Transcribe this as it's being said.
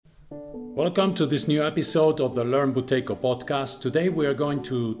Welcome to this new episode of the Learn Buteyko podcast. Today we are going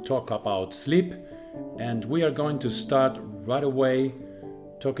to talk about sleep, and we are going to start right away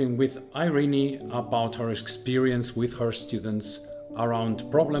talking with Eirini about her experience with her students around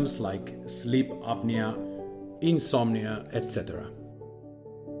problems like sleep apnea, insomnia, etc.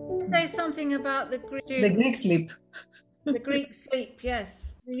 Say something about the Greek sleep. The Greek sleep,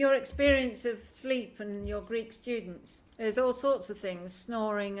 yes. Your experience of sleep and your Greek students. There's all sorts of things,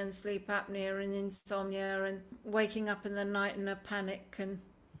 snoring and sleep apnea and insomnia and waking up in the night in a panic. And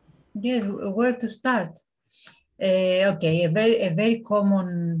yes, where to start? A very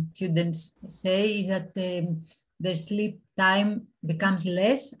common students say is that their sleep time becomes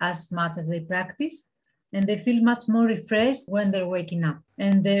less as much as they practice, and they feel much more refreshed when they're waking up.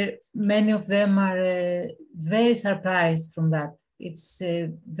 And many of them are very surprised from that. It's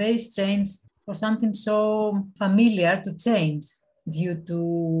very strange for something so familiar to change due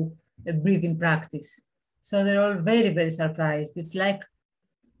to a breathing practice. So they're all very, very surprised. It's like,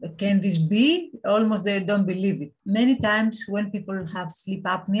 can this be? Almost they don't believe it. Many times when people have sleep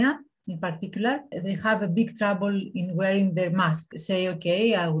apnea, in particular, they have a big trouble in wearing their mask. Say,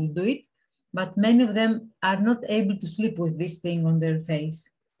 okay, I will do it. But many of them are not able to sleep with this thing on their face.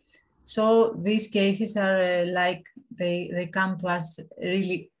 So these cases are like they come to us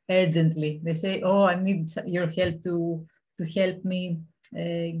really urgently. They say, oh, I need your help to help me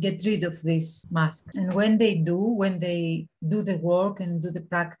get rid of this mask. And when they do the work and do the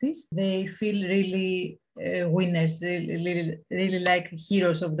practice, they feel really winners, really like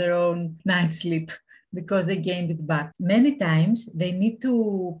heroes of their own night sleep, because they gained it back. Many times they need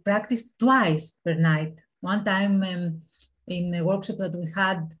to practice twice per night. One time in a workshop that we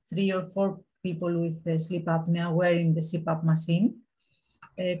had 3 or 4 people with sleep apnea wearing the CPAP machine,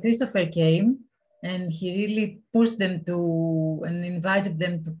 Christopher came and he really pushed them and invited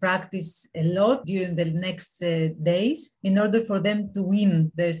them to practice a lot during the next days in order for them to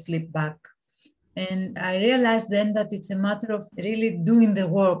win their sleep back. And I realized then that it's a matter of really doing the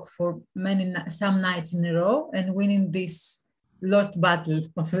work for some nights in a row and winning this lost battle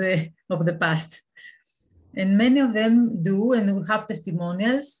of the past. And many of them do, and we have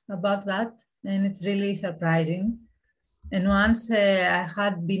testimonials about that, and it's really surprising. And once I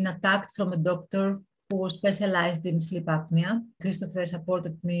had been attacked from a doctor who was specialized in sleep apnea. Christopher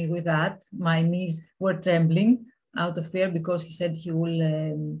supported me with that. My knees were trembling out of fear because he said he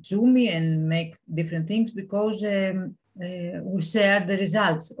will sue me and make different things because we shared the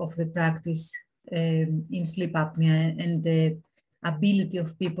results of the practice in sleep apnea and the ability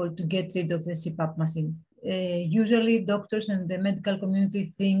of people to get rid of the CPAP machine. Usually doctors and the medical community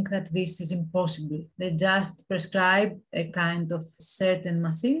think that this is impossible. They just prescribe a kind of certain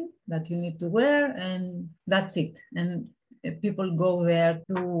machine that you need to wear and that's it. And people go there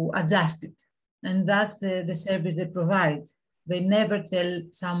to adjust it. And that's the service they provide. They never tell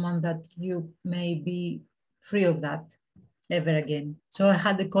someone that you may be free of that ever again. So I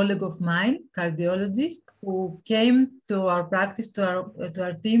had a colleague of mine, cardiologist, who came to our practice, to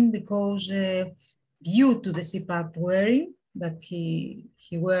our team because due to the CPAP wearing that he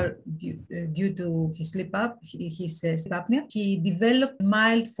wore due to his sleep apnea, he developed a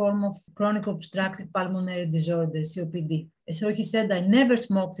mild form of chronic obstructive pulmonary disorder, COPD. So he said, I never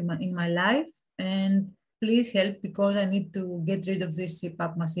smoked in my life, and please help because I need to get rid of this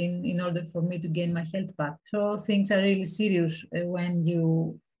CPAP machine in order for me to gain my health back. So things are really serious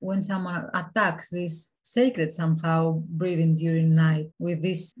when someone attacks this sacred somehow breathing during night with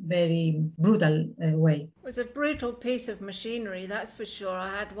this very brutal way. It was a brutal piece of machinery, that's for sure. I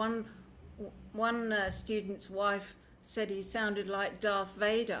had one student's wife said he sounded like Darth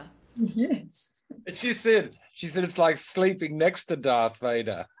Vader. Yes. She said it's like sleeping next to Darth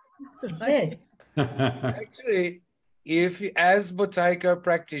Vader. Yes. Actually, if as Buteyko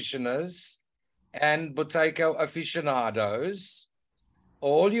practitioners and Buteyko aficionados,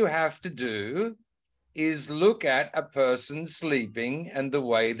 all you have to do is look at a person sleeping and the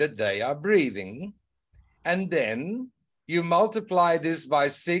way that they are breathing, and then you multiply this by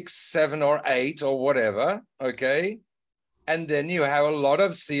 6, 7, or 8 or whatever, okay? And then you have a lot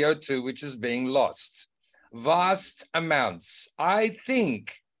of CO2 which is being lost. Vast amounts. I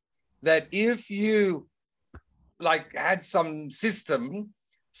think that if you had some system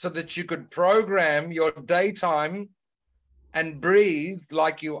so that you could program your daytime and breathe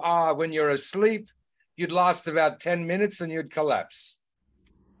like you are when you're asleep, you'd last about 10 minutes and you'd collapse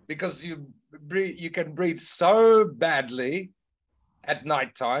because you can breathe so badly at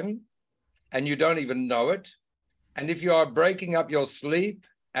nighttime and you don't even know it. And if you are breaking up your sleep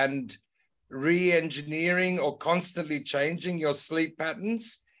and re-engineering or constantly changing your sleep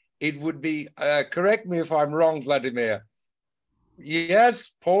patterns, it would be, correct me if I'm wrong, Vladimir. Yes,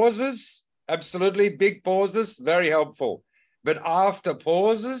 pauses, absolutely, big pauses, very helpful. But after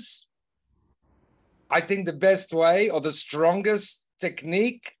pauses, I think the best way or the strongest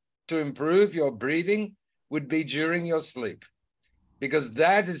technique to improve your breathing would be during your sleep, because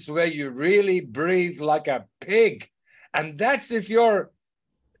that is where you really breathe like a pig. And that's if you're,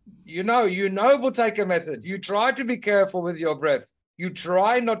 you know Buteyko method. You try to be careful with your breath. You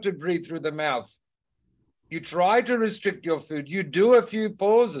try not to breathe through the mouth. You try to restrict your food. You do a few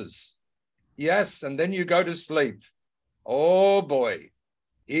pauses. Yes, and then you go to sleep. Oh boy,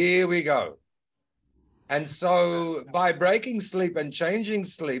 here we go. And so by breaking sleep and changing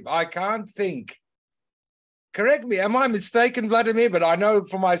sleep, I can't think. Correct me, am I mistaken, Vladimir? But I know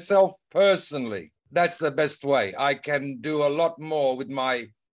for myself personally, that's the best way. I can do a lot more with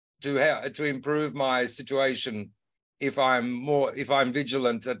to improve my situation if I'm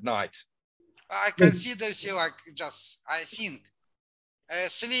vigilant at night. I consider I think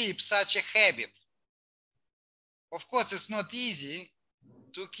sleep such a habit. Of course, it's not easy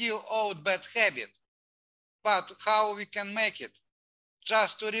to kill old bad habit, but how we can make it?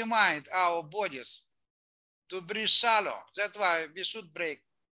 Just to remind our bodies to breathe shallow. That's why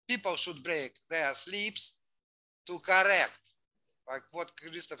people should break their sleeps to correct, like what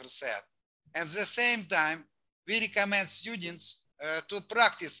Christopher said. At the same time, we recommend students to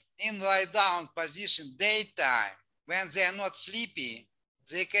practice in lie down position daytime. When they are not sleepy,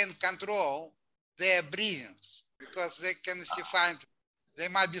 they can control their breathings, because they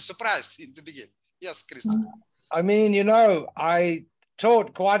might be surprised in the beginning. Yes, Christopher. I mean, I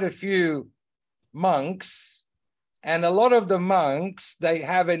taught quite a few monks, and a lot of the monks, they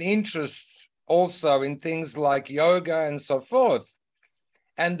have an interest also in things like yoga and so forth.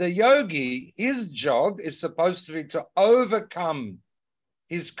 And the yogi, his job is supposed to be to overcome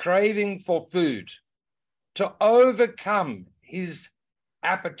his craving for food, to overcome his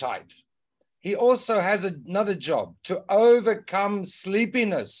appetite. He also has another job, to overcome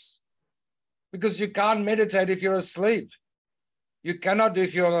sleepiness, because you can't meditate if you're asleep. You cannot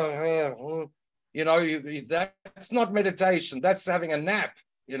if you're, that's not meditation. That's having a nap,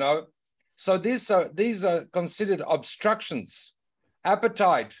 So these are considered obstructions.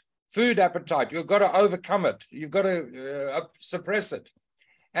 Appetite, food appetite, you've got to overcome it. You've got to suppress it.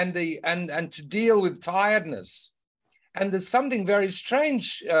 And to deal with tiredness. And there's something very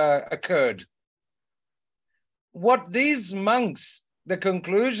strange occurred. What these monks, the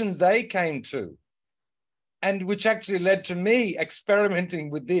conclusion they came to, and which actually led to me experimenting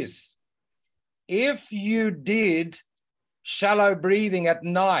with this, if you did shallow breathing at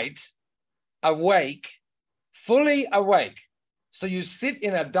night, awake, fully awake, so you sit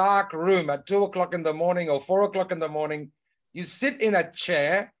in a dark room at 2 o'clock in the morning or 4 o'clock in the morning, you sit in a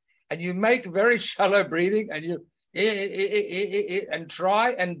chair and you make very shallow breathing and you and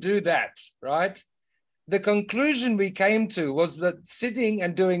try and do that, right? The conclusion we came to was that sitting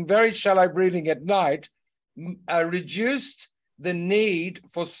and doing very shallow breathing at night reduced the need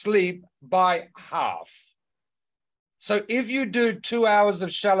for sleep by half. So if you do 2 hours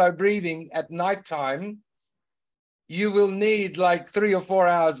of shallow breathing at nighttime, you will need like 3 or 4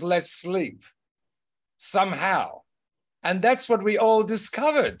 hours less sleep somehow. And that's what we all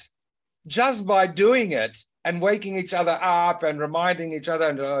discovered just by doing it and waking each other up and reminding each other,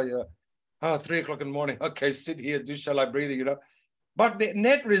 and 3 o'clock in the morning, okay, sit here, do shallow breathing, But the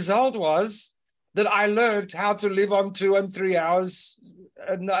net result was that I learned how to live on 2 and 3 hours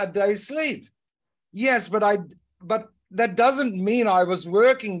a day sleep. Yes, but that doesn't mean I was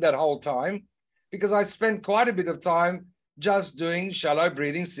working that whole time, because I spent quite a bit of time just doing shallow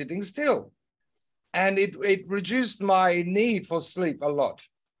breathing, sitting still. And it reduced my need for sleep a lot,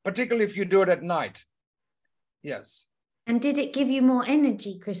 particularly if you do it at night. Yes. And did it give you more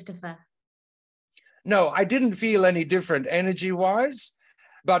energy, Christopher? No, I didn't feel any different energy-wise,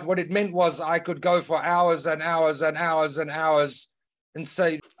 but what it meant was I could go for hours and hours and hours and hours and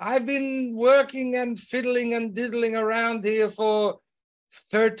say, I've been working and fiddling and diddling around here for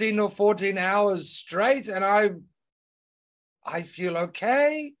 13 or 14 hours straight, and I feel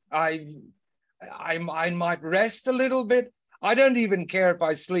okay. I might rest a little bit. I don't even care if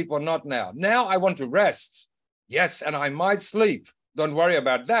I sleep or not now. Now I want to rest. Yes, and I might sleep. Don't worry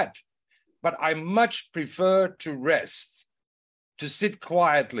about that. But I much prefer to rest, to sit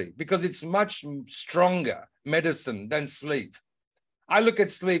quietly, because it's much stronger medicine than sleep. I look at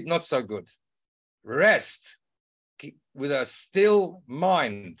sleep not so good. Rest with a still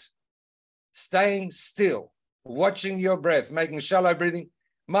mind, staying still, watching your breath, making shallow breathing,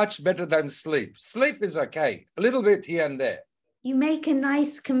 much better than sleep. Sleep is okay, a little bit here and there. You make a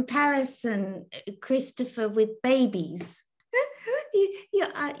nice comparison, Christopher, with babies.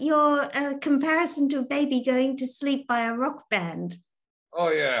 Your comparison to a baby going to sleep by a rock band. Oh,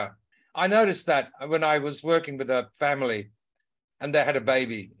 yeah. I noticed that when I was working with a family and they had a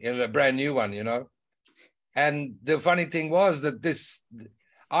baby, a brand new one, And the funny thing was that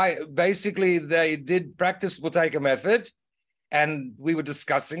they did practice Buteyko method and we were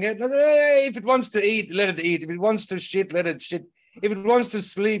discussing it. Hey, if it wants to eat, let it eat. If it wants to shit, let it shit. If it wants to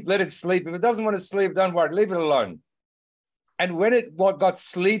sleep, let it sleep. If it doesn't want to sleep, don't worry, leave it alone. And when it got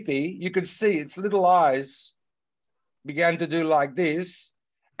sleepy, you could see its little eyes began to do like this,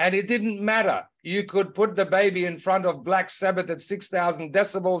 and it didn't matter. You could put the baby in front of Black Sabbath at 6,000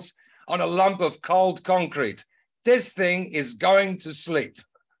 decibels on a lump of cold concrete. This thing is going to sleep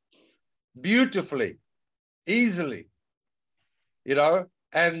beautifully, easily,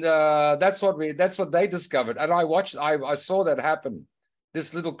 and that's what they discovered. And I saw that happen.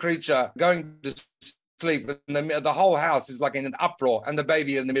 This little creature going to sleep, and the whole house is like in an uproar, and the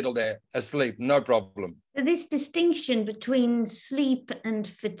baby in the middle there asleep, no problem. So this distinction between sleep and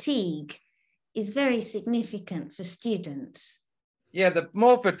fatigue is very significant for students. Yeah, the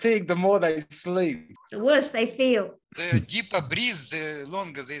more fatigue, the more they sleep. The worse they feel. The deeper breathe, the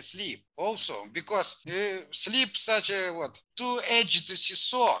longer they sleep. Also, because sleep such a two-edged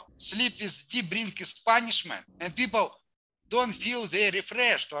seesaw. Sleep is deep brink is punishment, and people don't feel they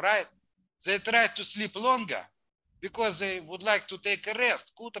refreshed. All right. They try to sleep longer because they would like to take a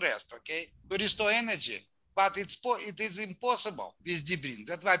rest, good rest, okay, to restore energy. But it is impossible with deep breathing.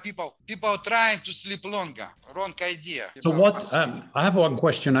 That's why people are trying to sleep longer. Wrong idea. So I have one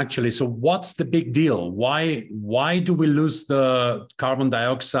question actually. So what's the big deal? Why do we lose the carbon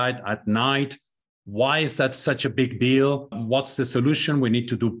dioxide at night? Why is that such a big deal? What's the solution? We need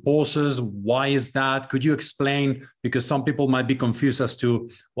to do pauses. Why is that? Could you explain? Because some people might be confused as to,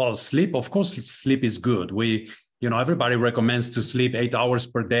 well, sleep, of course, sleep is good. Everybody recommends to sleep 8 hours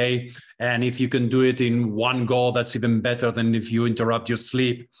per day. And if you can do it in one go, that's even better than if you interrupt your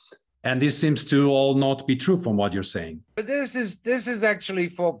sleep. And this seems to all not be true from what you're saying. But this is actually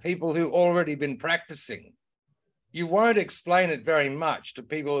for people who already been practicing. You won't explain it very much to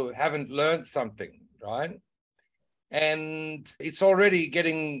people who haven't learned something, right? And it's already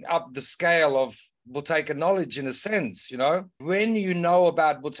getting up the scale of Buteyko knowledge in a sense, When you know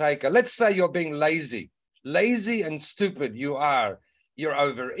about Buteyko, let's say you're being lazy and stupid you're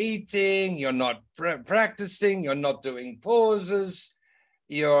overeating, you're not practicing, you're not doing pauses,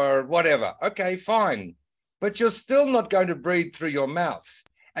 you're whatever. Okay, fine. But you're still not going to breathe through your mouth.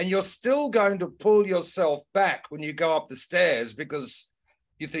 And you're still going to pull yourself back when you go up the stairs because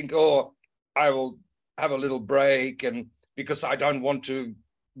you think, oh, I will have a little break, and because I don't want to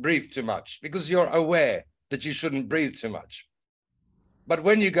breathe too much, because you're aware that you shouldn't breathe too much. But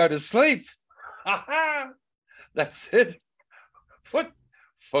when you go to sleep, that's it.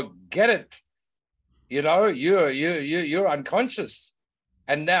 Forget it. You're unconscious,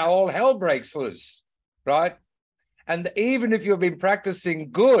 and now all hell breaks loose, right? And even if you've been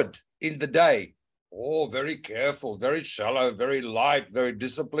practicing good in the day, very careful, very shallow, very light, very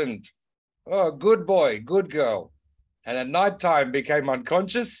disciplined. Oh, good boy, good girl. And at nighttime became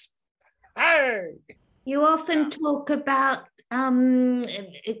unconscious. Hey! You often talk about,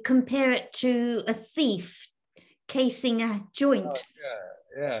 compare it to a thief casing a joint.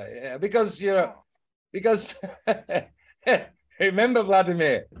 Yeah. Because remember,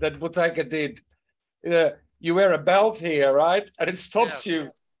 Vladimir, that Buteyko did. You wear a belt here, right? And it stops you.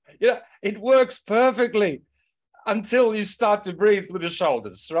 It works perfectly until you start to breathe with the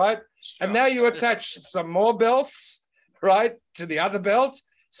shoulders, right? Sure. And now you attach some more belts, right, to the other belt,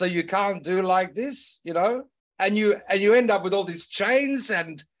 so you can't do like this, and you end up with all these chains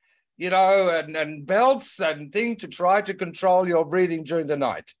and belts and things to try to control your breathing during the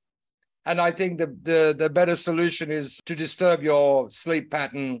night. And I think the better solution is to disturb your sleep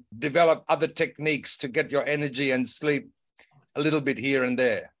pattern, develop other techniques to get your energy and sleep a little bit here and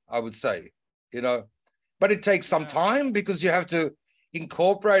there, I would say, But it takes some time because you have to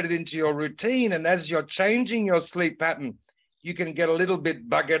incorporate it into your routine. And as you're changing your sleep pattern, you can get a little bit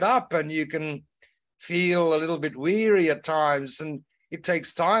buggered up and you can feel a little bit weary at times. And it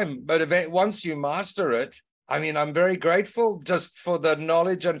takes time. But once you master it, I'm very grateful just for the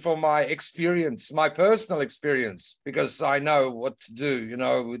knowledge and for my experience, my personal experience, because I know what to do,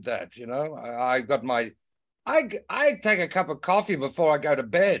 with that, I take a cup of coffee before I go to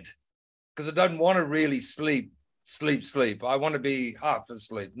bed because I don't want to really sleep. I want to be half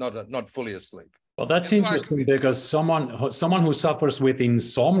asleep, not fully asleep. Well, that's interesting because someone who suffers with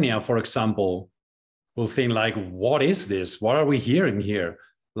insomnia, for example, will think like, what is this? What are we hearing here?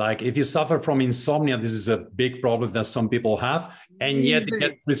 Like, if you suffer from insomnia, this is a big problem that some people have, and yet it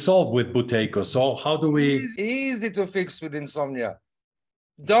gets resolved with Buteyko. So how do we... Easy to fix with insomnia.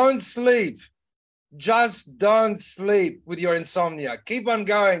 Don't sleep. Just don't sleep with your insomnia. Keep on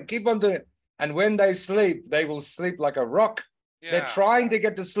going, keep on doing it. And when they sleep, they will sleep like a rock. Yeah. They're trying to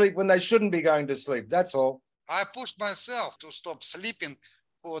get to sleep when they shouldn't be going to sleep. That's all. I pushed myself to stop sleeping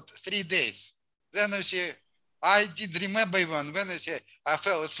for 3 days. Then I say, I did remember even when I say I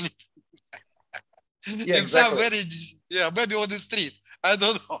fell asleep. Yeah, exactly. Maybe on the street. I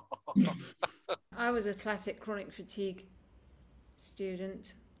don't know. I was a classic chronic fatigue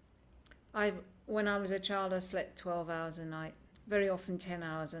student. When I was a child, I slept 12 hours a night, very often 10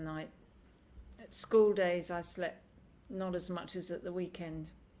 hours a night. At school days, I slept not as much as at the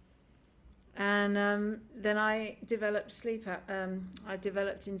weekend. And then I developed I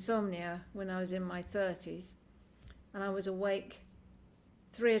developed insomnia when I was in my 30s. And I was awake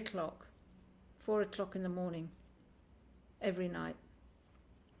 3 o'clock, 4 o'clock in the morning every night.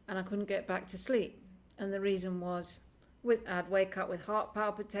 And I couldn't get back to sleep. And the reason was I'd wake up with heart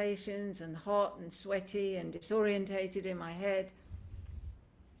palpitations and hot and sweaty and disorientated in my head.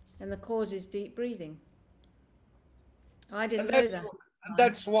 And the cause is deep breathing. I didn't know that.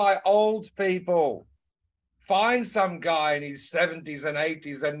 That's why old people find some guy in his 70s and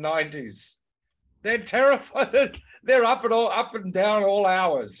 80s and 90s. They're terrified. They're up and down all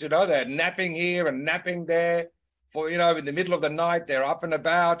hours. You know, they're napping here and napping there. For, you know, in the middle of the night, they're up and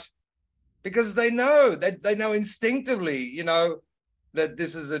about because they know instinctively, you know, that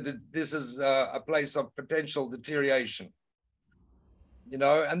this is a place of potential deterioration. You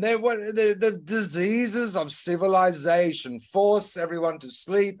know, and the diseases of civilization force everyone to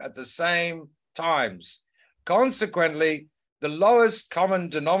sleep at the same times. Consequently, the lowest common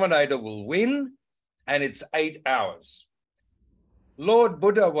denominator will win, and it's 8 hours. Lord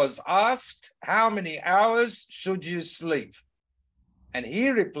Buddha was asked, how many hours should you sleep? And he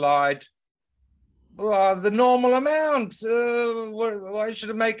replied, well, the normal amount. Why should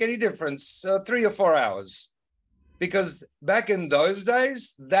it make any difference? 3 or 4 hours. Because back in those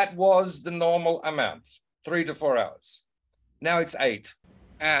days, that was the normal amount, 3 to 4 hours. Now it's 8.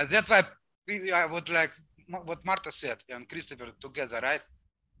 That's why I would like what Marta said and Christopher together, right?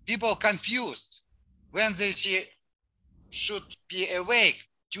 People confused when they should be awake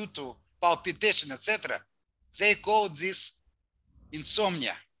due to palpitation, etc. They call this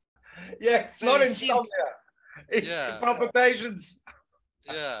insomnia. Yeah, it's not insomnia. It's palpitations.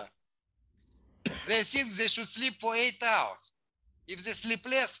 Yeah. They think they should sleep for 8 hours. If they sleep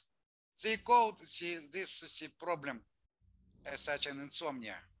less, they call this problem as such an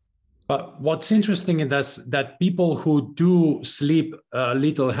insomnia. But what's interesting is that people who do sleep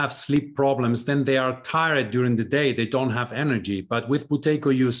little have sleep problems, then they are tired during the day. They don't have energy. But with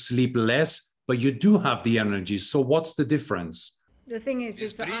Buteyko, you sleep less, but you do have the energy. So what's the difference? The thing is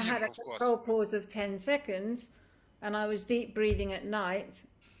that I had a control pause of 10 seconds and I was deep breathing at night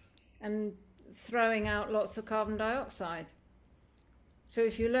and throwing out lots of carbon dioxide. So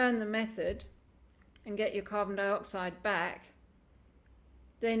if you learn the method and get your carbon dioxide back,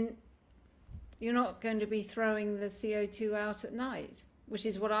 then you're not going to be throwing the CO2 out at night, which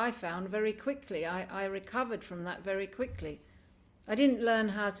is what I found very quickly. I recovered from that very quickly. I didn't learn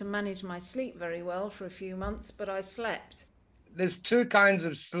how to manage my sleep very well for a few months, but I slept. There's 2 kinds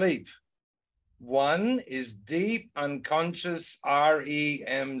of sleep. One is deep unconscious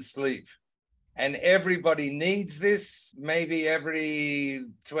REM sleep. And everybody needs this, maybe every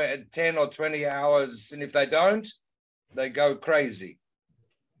 10 or 20 hours. And if they don't, they go crazy.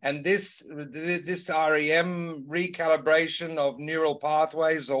 And this REM recalibration of neural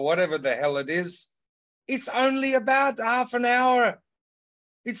pathways or whatever the hell it is, it's only about half an hour.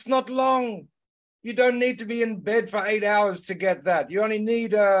 It's not long. You don't need to be in bed for 8 hours to get that. You only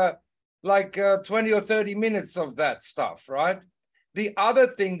need 20 or 30 minutes of that stuff, right? The other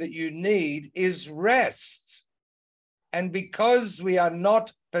thing that you need is rest. And because we are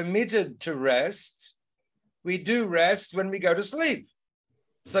not permitted to rest, we do rest when we go to sleep.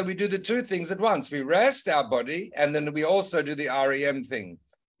 So we do the 2 things at once. We rest our body, and then we also do the REM thing.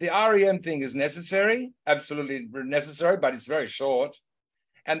 The REM thing is necessary, absolutely necessary, but it's very short.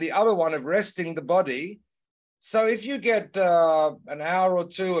 And the other one of resting the body. So if you get an hour or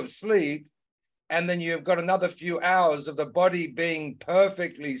 2 of sleep, and then you've got another few hours of the body being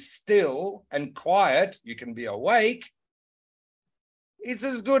perfectly still and quiet, you can be awake.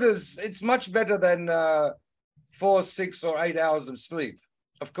 It's much better than 4, 6, or 8 hours of sleep,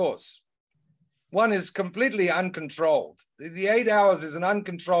 of course. One is completely uncontrolled. The 8 hours is an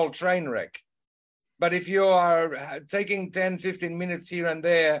uncontrolled train wreck. But if you are taking 10, 15 minutes here and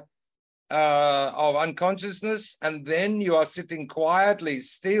there of unconsciousness, and then you are sitting quietly,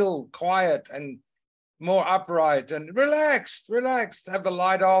 still, quiet, and more upright and relaxed, have the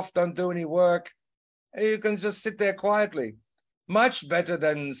light off, don't do any work. You can just sit there quietly. Much better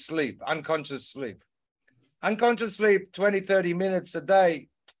than sleep, unconscious sleep. Unconscious sleep, 20, 30 minutes a day,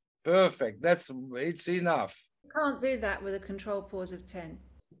 perfect. It's enough. You can't do that with a control pause of 10.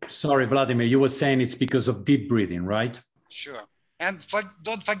 Sorry, Vladimir, you were saying it's because of deep breathing, right? Sure. And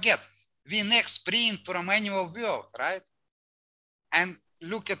don't forget, we next sprint from animal world, right? And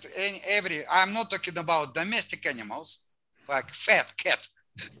look at I'm not talking about domestic animals, like fat cat.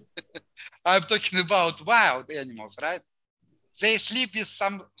 I'm talking about wild animals, right? They sleep with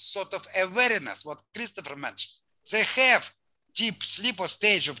some sort of awareness, what Christopher mentioned. They have deep sleep or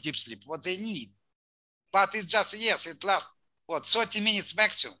stage of deep sleep, what they need. But it's just, yes, it lasts, 30 minutes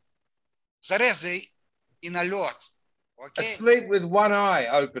maximum. The rest, they in alert, okay? Asleep with one eye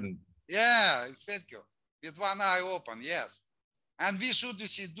open. Yeah, thank you. With one eye open, yes. And we should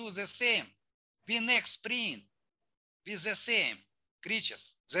do the same. We next sprint with the same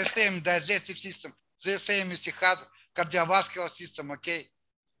creatures, the same digestive system, the same cardiovascular system, okay?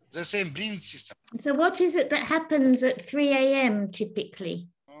 The same breathing system. So what is it that happens at 3 a.m. typically?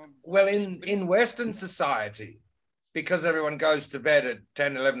 Well, in Western society, because everyone goes to bed at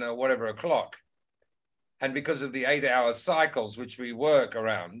 10, 11 or whatever o'clock, and because of the 8-hour cycles which we work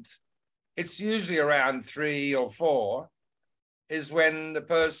around, it's usually around 3 or 4 is when the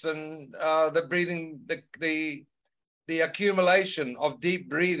person, the breathing, the accumulation of deep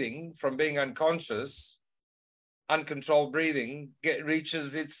breathing from being unconscious, uncontrolled breathing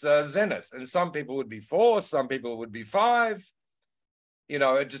reaches its zenith. And some people would be 4, some people would be 5. You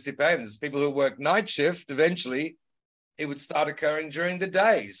know, it just depends. People who work night shift, eventually it would start occurring during the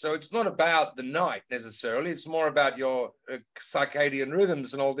day. So it's not about the night necessarily. It's more about your circadian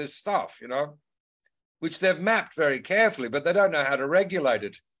rhythms and all this stuff, you know, which they've mapped very carefully, but they don't know how to regulate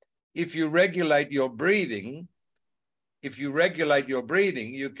it. If you regulate your breathing,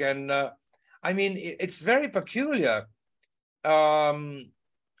 you can, I mean, it's very peculiar.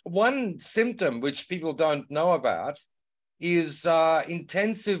 One symptom which people don't know about is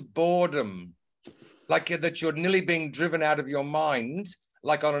intensive boredom, like that you're nearly being driven out of your mind,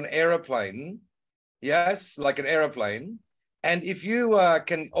 like on an aeroplane. Yes, like an aeroplane. And if you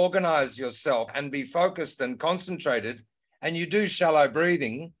can organize yourself and be focused and concentrated, and you do shallow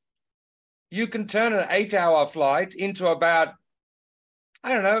breathing, you can turn an 8-hour flight into about,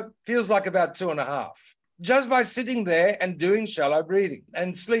 I don't know, feels like about 2.5, just by sitting there and doing shallow breathing.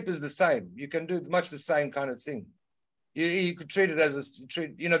 And sleep is the same. You can do much the same kind of thing. You could treat it as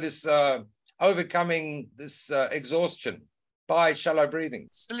this overcoming this exhaustion by shallow breathing.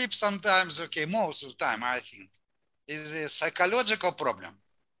 Sleep sometimes, okay, most of the time, I think, is a psychological problem.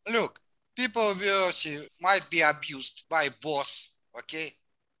 Look, people will see, might be abused by boss, okay,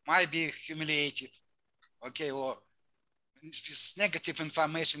 might be humiliated, okay, or with negative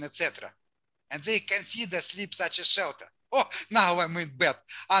information, etc. And they consider sleep such a shelter. Oh, now I'm in bed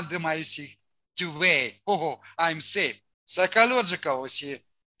under my duvet. Oh, I'm safe. Psychological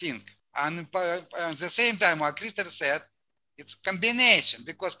thing. And at the same time, what Christopher said, it's combination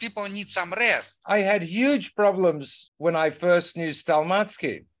because people need some rest. I had huge problems when I first knew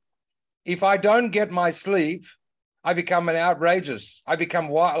Stalmatsky. If I don't get my sleep, I become I become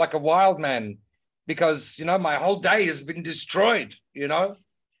like a wild man because, you know, my whole day has been destroyed, you know,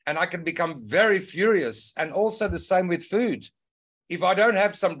 and I can become very furious. And also the same with food. If I don't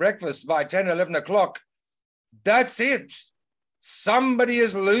have some breakfast by 10, 11 o'clock, that's it. Somebody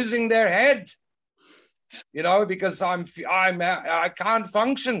is losing their head, you know, because I can't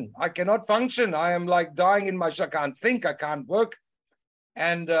function. I cannot function. I am like dying in I can't think, I can't work.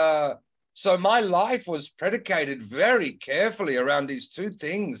 And so my life was predicated very carefully around these two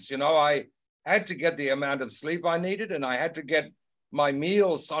things. You know, I had to get the amount of sleep I needed and I had to get my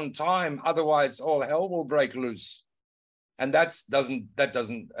meals on time. Otherwise all hell will break loose. And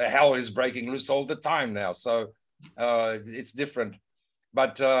hell is breaking loose all the time now. So it's different.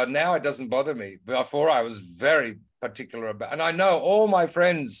 But now it doesn't bother me. Before I was very particular about, and I know all my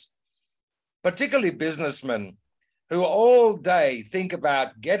friends, particularly businessmen, who all day think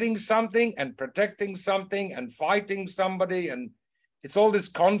about getting something and protecting something and fighting somebody. And it's all this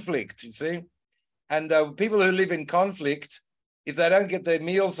conflict, you see. And people who live in conflict, if they don't get their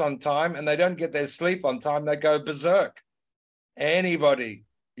meals on time and they don't get their sleep on time, they go berserk. Anybody,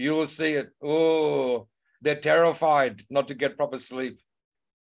 you will see it. Oh, they're terrified not to get proper sleep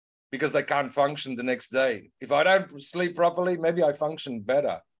because they can't function the next day. If I don't sleep properly, maybe I function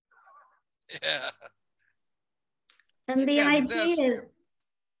better. Yeah. And the Again, idea,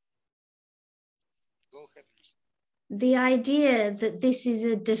 go ahead. the idea that this is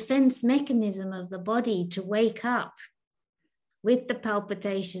a defense mechanism of the body to wake up with the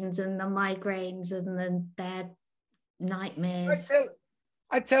palpitations and the migraines and the bad nightmares.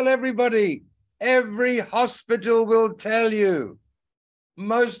 I tell everybody, every hospital will tell you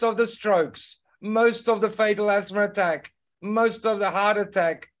most of the strokes, most of the fatal asthma attack, most of the heart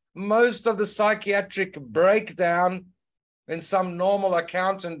attack, most of the psychiatric breakdown when some normal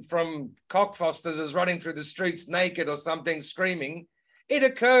accountant from Cockfosters is running through the streets naked or something screaming, it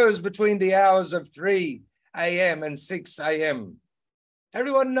occurs between the hours of 3 a.m. and 6 a.m.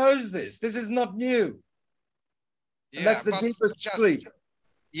 Everyone knows this. This is not new. And that's the deepest sleep.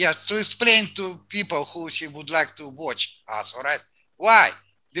 Yeah, to explain to people who she would like to watch us, all right? Why?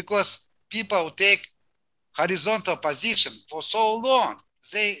 Because people take horizontal position for so long,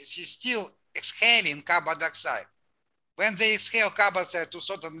 she's still exhaling carbon dioxide. When they exhale carbon dioxide to a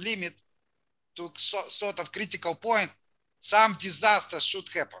certain limit, to sort of critical point, some disaster should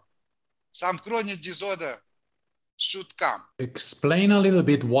happen. Some chronic disorder should come. Explain a little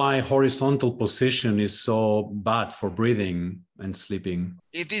bit why horizontal position is so bad for breathing and sleeping.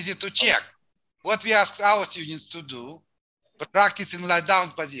 It's easy to check. What we ask our students to do, practice in lie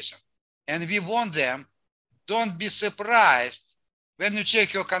down position. And we want them, don't be surprised when you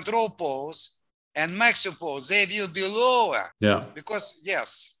check your control pose and maximum pose, they will be lower. Yeah. Because,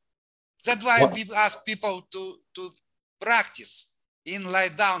 yes, that's why we ask people to practice in lie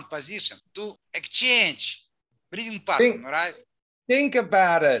down position, to exchange breathing pattern, right? Think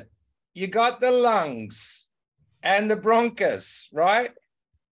about it. You got the lungs and the bronchus, right?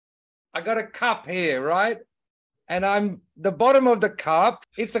 I got a cup here, right? And I'm the bottom of the cup.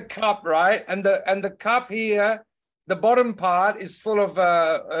 It's a cup, right? And the cup here, the bottom part is full of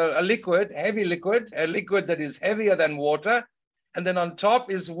a liquid, heavy liquid, a liquid that is heavier than water. And then on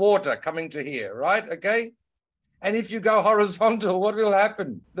top is water coming to here, right? Okay. And if you go horizontal, what will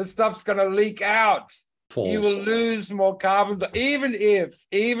happen? The stuff's going to leak out. False. You will lose more carbon. Even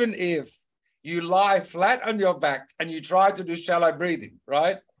if you lie flat on your back and you try to do shallow breathing,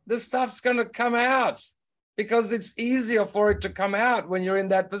 right? The stuff's going to come out because it's easier for it to come out when you're in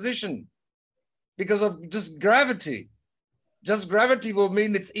that position because of just gravity. Just gravity will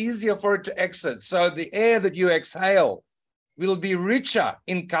mean it's easier for it to exit. So the air that you exhale will be richer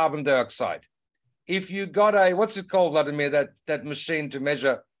in carbon dioxide. If you got a, what's it called, Vladimir, that machine to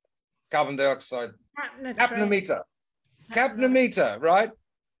measure carbon dioxide? Capnometer, right?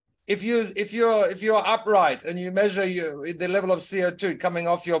 If you're upright and you measure the level of CO2 coming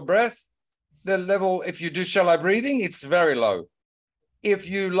off your breath, the level, if you do shallow breathing, it's very low. If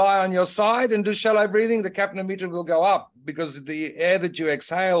you lie on your side and do shallow breathing, the capnometer will go up because the air that you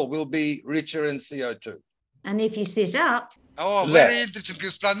exhale will be richer in CO2. And if you sit up, very interesting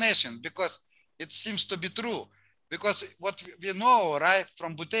explanation, because it seems to be true. Because what we know, right,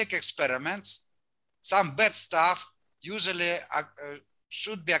 from Buteyko experiments, some bad stuff usually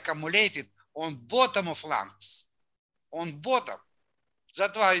should be accumulated on bottom of lungs, on bottom.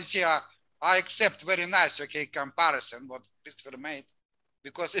 That's why you see, I accept very nice, okay, comparison what Christopher made,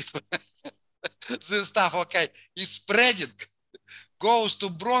 because if this stuff, okay, is spreading, goes to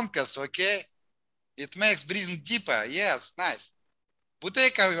bronchus, okay, it makes breathing deeper. Yes, nice.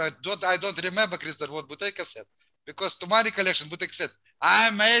 Buteyko, I don't remember, Christopher, what Buteyko said, because to my recollection, Buteyko said, I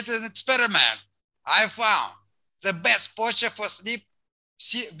made an experiment. I found the best posture for sleep,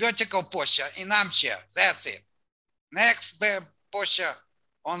 vertical posture in armchair. That's it. Next posture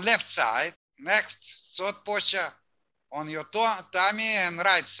on left side. Next third posture on your tummy and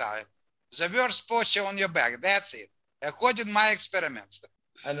right side. The worst posture on your back. That's it. According to my experiments.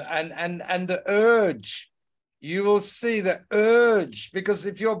 And the urge. You will see the urge, because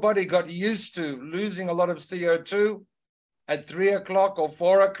if your body got used to losing a lot of CO2 at 3 o'clock or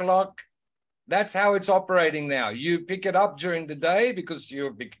 4 o'clock, that's how it's operating now. You pick it up during the day because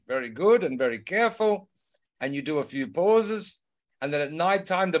you're very good and very careful, and you do a few pauses. And then at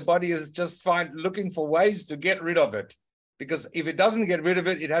nighttime, the body is just looking for ways to get rid of it. Because if it doesn't get rid of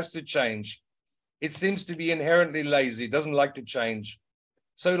it, it has to change. It seems to be inherently lazy, doesn't like to change.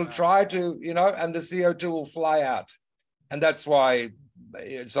 So it'll try to, and the CO2 will fly out. And that's why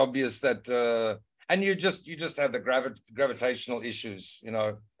it's obvious that, and you just have the gravitational issues,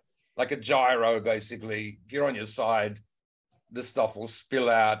 like a gyro, basically. If you're on your side, the stuff will spill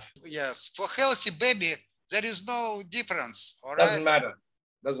out. Yes, for healthy baby, there is no difference. All right?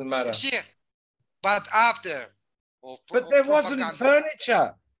 Doesn't matter. See, but after. But there wasn't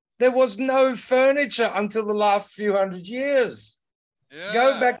furniture. There was no furniture until the last few hundred years. Yeah.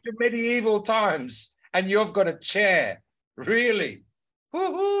 Go back to medieval times and you've got a chair. Really?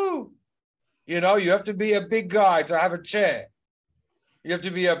 Woohoo! You know, you have to be a big guy to have a chair. You have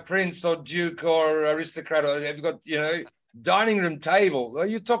to be a prince or duke or aristocrat, or you've got, you know, dining room table. What are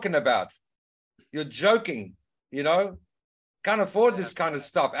you talking about? You're joking, you know? Can't afford this kind of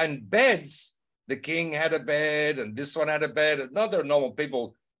stuff. And beds, the king had a bed and this one had a bed. Not the normal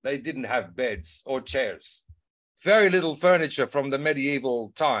people, they didn't have beds or chairs. Very little furniture from the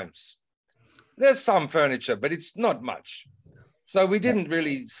medieval times. There's some furniture, but it's not much. So we didn't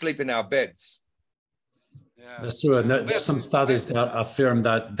really sleep in our beds. Yeah. That's true. And there's some studies that affirm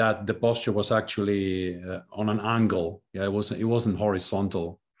that the posture was actually on an angle. Yeah, it wasn't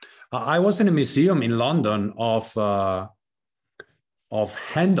horizontal. I was in a museum in London of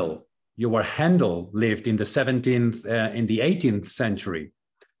Handel. Handel lived in the 17th, in the 18th century,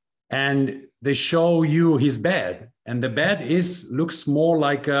 and they show you his bed, and the bed looks more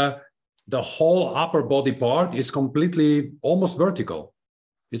like the whole upper body part is completely almost vertical.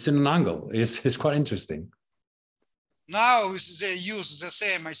 It's in an angle. It's quite interesting. Now they use the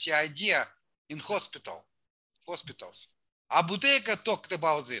same idea in hospitals. Buteyko talked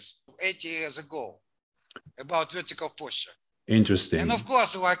about this 80 years ago, about vertical posture. Interesting. And of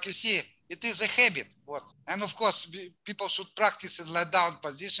course, like you see, it is a habit. And of course, people should practice in lie down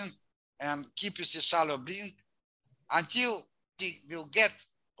position and keep you shallow breathing until they will get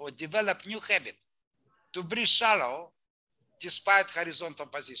or develop new habit to breathe shallow despite horizontal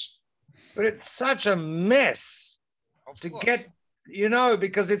position. But it's such a mess to get, you know,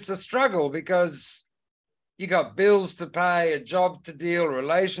 because it's a struggle, because you got bills to pay, a job to deal, a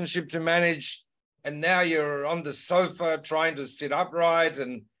relationship to manage, and now you're on the sofa trying to sit upright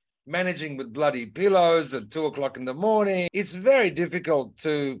and managing with bloody pillows at 2 o'clock in the morning. It's very difficult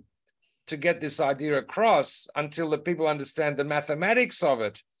to get this idea across until the people understand the mathematics of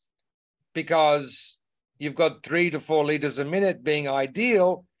it, because you've got 3 to 4 liters a minute being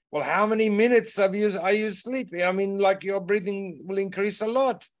ideal. Well, how many minutes are you sleeping? I mean, like, your breathing will increase a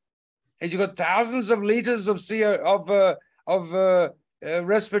lot. And you've got thousands of liters of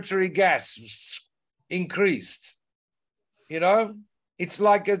respiratory gas increased. You know, it's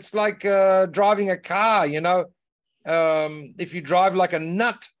like driving a car. You know, if you drive like a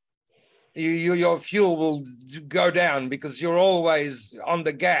nut, your fuel will go down because you're always on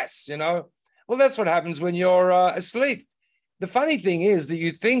the gas. You know, well, that's what happens when you're asleep. The funny thing is that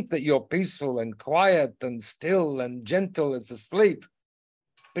you think that you're peaceful and quiet and still and gentle as asleep,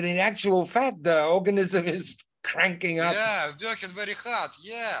 but in actual fact, the organism is cranking up. Yeah, working very hard,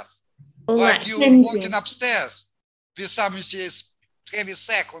 yes. All like that you cleansing. walking upstairs with some, you see, heavy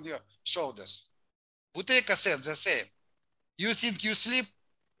sack on your shoulders. Buteyko said the same. You think you sleep,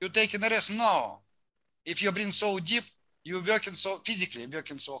 you taking a rest? No. If you breathe so deep, you're working physically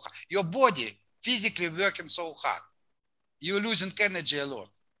working so hard. Your body physically working so hard. You're losing energy a lot.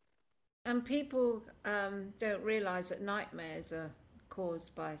 And people don't realize that nightmares are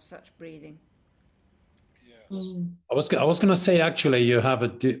caused by such breathing. Yes. I was going to say, actually, you have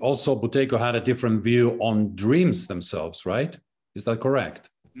also Buteyko had a different view on dreams themselves, right? Is that correct?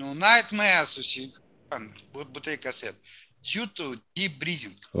 No, nightmares, you see, what Buteyko said, due to deep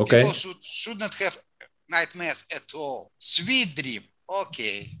breathing. Okay. People should not have nightmares at all. Sweet dream,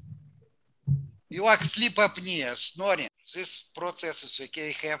 okay. You like sleep apnea, snoring. These processes,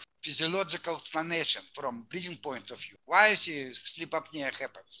 okay, have physiological explanation from breathing point of view. Why you see sleep apnea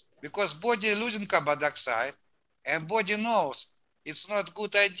happens? Because body losing carbon dioxide, and body knows it's not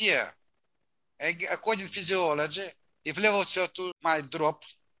good idea. According to physiology, if level CO2 might drop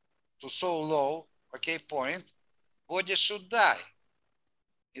to so low, okay, point, body should die.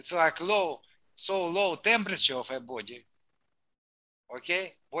 It's like so low temperature of a body,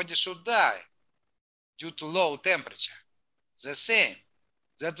 okay, body should die due to low temperature. The same.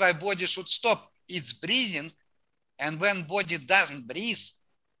 That's why body should stop its breathing, and when body doesn't breathe,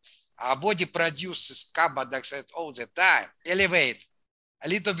 our body produces carbon dioxide all the time. Elevate a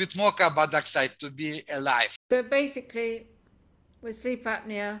little bit more carbon dioxide to be alive. So basically, with sleep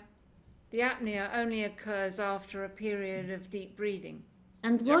apnea, the apnea only occurs after a period of deep breathing.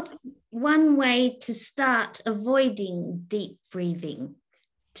 And what one way to start avoiding deep breathing,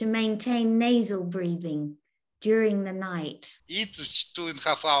 to maintain nasal breathing during the night? Eat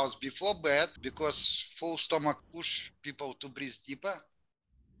 2.5 hours before bed, because full stomach push people to breathe deeper.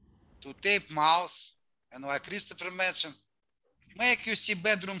 To tape mouth, and like Christopher mentioned, make you see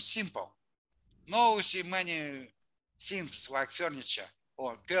bedroom simple. No, you see many things like furniture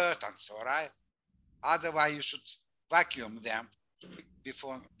or curtains, all right? Otherwise, you should vacuum them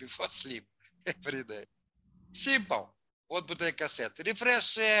before sleep every day. Simple. what Buteyko said.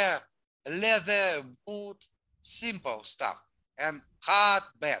 Refresh air, leather, wood, simple stuff. And hot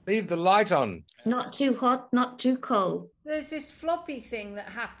bath. Leave the light on. Not too hot, not too cold. There's this floppy thing that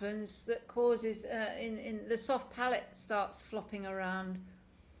happens that causes in the soft palate starts flopping around.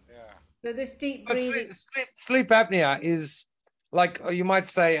 Yeah. So this deep But breathing. sleep apnea is like, or you might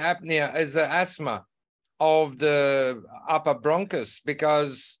say apnea is an asthma of the upper bronchus,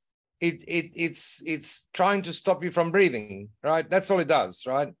 because it's trying to stop you from breathing, right? That's all it does,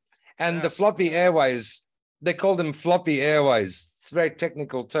 right? And Yes. the floppy airways, they call them floppy airways. It's a very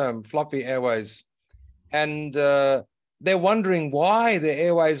technical term, floppy airways. And they're wondering why the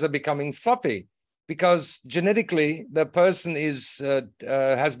airways are becoming floppy, because genetically the person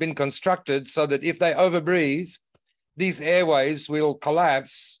has been constructed so that if they overbreathe, these airways will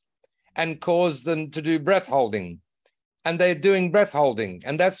collapse and cause them to do breath holding. And they're doing breath holding.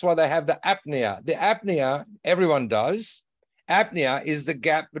 And that's why they have the apnea. The apnea, everyone does. Apnea is the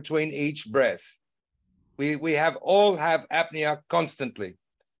gap between each breath. We all have apnea constantly.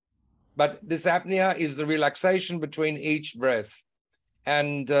 But this apnea is the relaxation between each breath.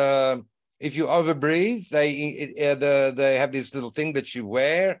 And if you overbreathe, they have this little thing that you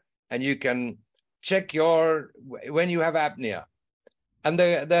wear, and you can check when you have apnea. And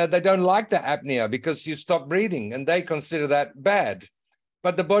they don't like the apnea because you stop breathing, and they consider that bad.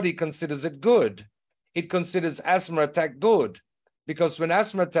 But the body considers it good. It considers asthma attack good, because when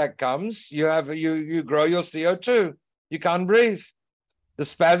asthma attack comes, you grow your CO2. You can't breathe. The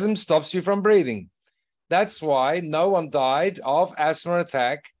spasm stops you from breathing. That's why no one died of asthma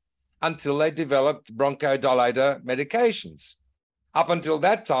attack until they developed bronchodilator medications. Up until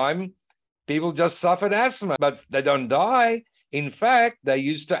that time, people just suffered asthma, but they don't die. In fact, they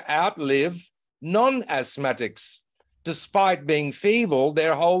used to outlive non-asthmatics, despite being feeble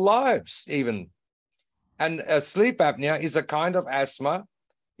their whole lives, even. And sleep apnea is a kind of asthma.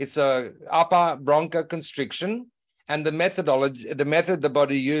 It's a upper bronchoconstriction. And the method the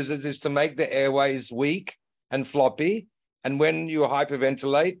body uses is to make the airways weak and floppy. And when you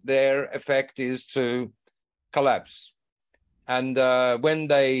hyperventilate, their effect is to collapse. And when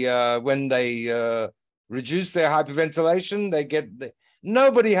they reduce their hyperventilation,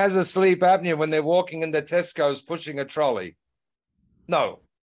 nobody has a sleep apnea when they're walking in the Tesco's pushing a trolley. No,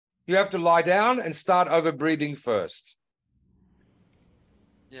 you have to lie down and start over breathing first.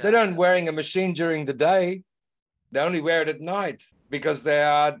 Yeah. They don't wearing a machine during the day. They only wear it at night because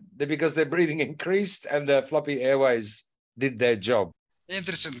they're breathing increased and the floppy airways did their job.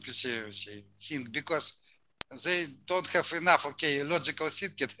 Interesting thing, because they don't have enough logical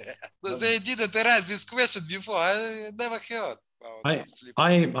thinking. They didn't ask this question before. I never heard about sleep.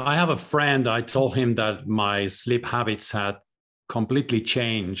 I have a friend. I told him that my sleep habits had completely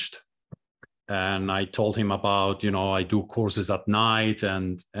changed, and I told him about, I do courses at night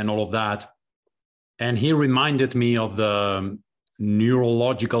and all of that. And he reminded me of the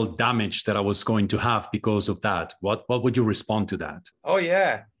neurological damage that I was going to have because of that. What would you respond to that? Oh,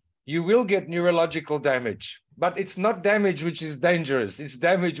 yeah. You will get neurological damage, but it's not damage which is dangerous. It's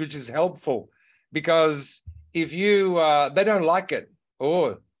damage which is helpful, because if they don't like it.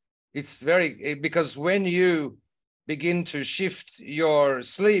 Because when you begin to shift your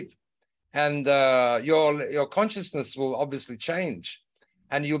sleep, and your consciousness will obviously change,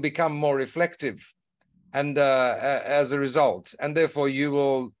 and you'll become more reflective. And as a result, and therefore you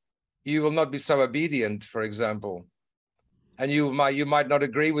will not be so obedient, for example, and you might not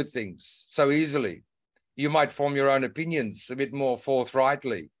agree with things so easily. You might form your own opinions a bit more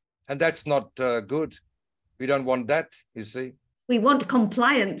forthrightly, and that's not good. We don't want that, you see. We want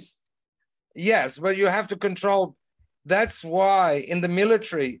compliance. Yes, but you have to control. That's why in the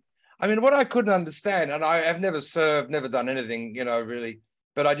military, what I couldn't understand, and I have never served, never done anything, really.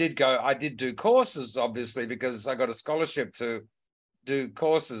 But I did do courses, obviously, because I got a scholarship to do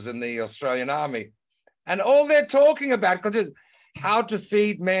courses in the Australian Army. And all they're talking about, because how to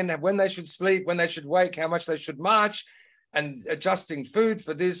feed men, when they should sleep, when they should wake, how much they should march, and adjusting food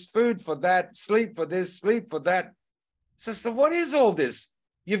for this, food for that, sleep for this, sleep for that. So what is all this?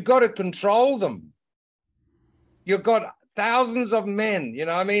 You've got to control them. You've got thousands of men,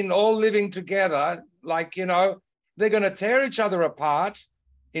 all living together, they're going to tear each other apart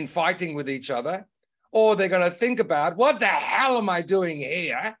in fighting with each other, or they're going to think about, what the hell am I doing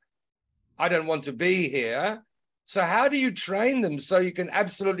here? I don't want to be here. So how do you train them so you can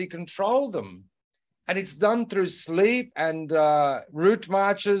absolutely control them? And it's done through sleep and route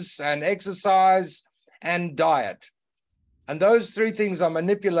marches and exercise and diet. And those three things are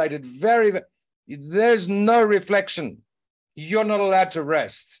manipulated there's no reflection. You're not allowed to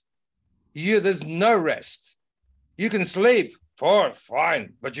rest. There's no rest. You can sleep,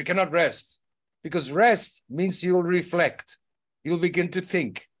 fine, but you cannot rest, because rest means you'll reflect. You'll begin to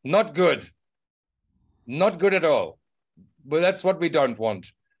think. Not good. Not good at all. But that's what we don't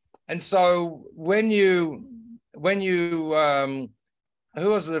want. And so when you who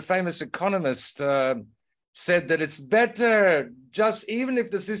was the famous economist, said that it's better, just even if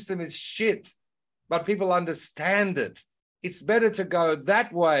the system is shit, but people understand it, it's better to go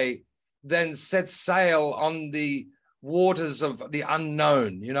that way than set sail on the waters of the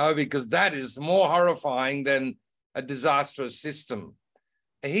unknown, because that is more horrifying than a disastrous system.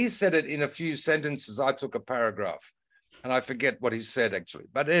 He said it in a few sentences. I took a paragraph and I forget what he said actually.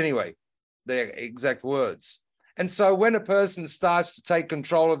 But anyway, their exact words. And so when a person starts to take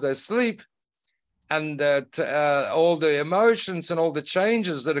control of their sleep and all the emotions and all the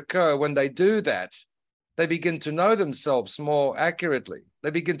changes that occur when they do that, they begin to know themselves more accurately.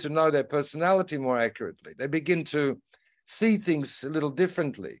 They begin to know their personality more accurately. They begin to see things a little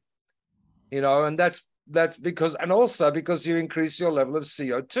differently, and that's because, and also because you increase your level of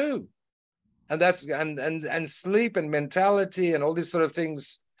CO2. And that's, and sleep and mentality and all these sort of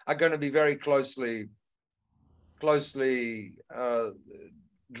things are going to be very closely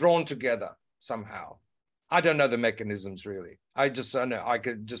drawn together somehow. I don't know the mechanisms really. I know, I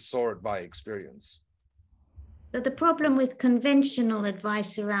just saw it by experience. But the problem with conventional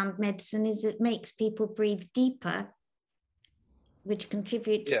advice around medicine is it makes people breathe deeper, which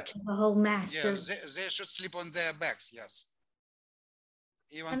contributes to the whole mass. Yeah, they should sleep on their backs, yes.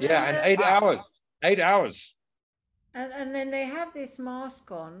 And 8 hours. 8 hours. And then they have this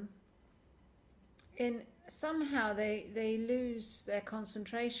mask on. Somehow they lose their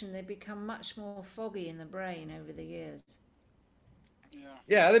concentration. They become much more foggy in the brain over the years.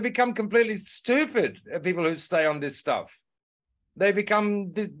 Yeah, they become completely stupid, people who stay on this stuff. They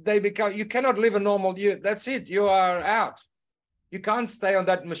become, you cannot live a normal, that's it, you are out. You can't stay on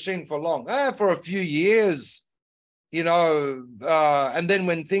that machine for long, for a few years, and then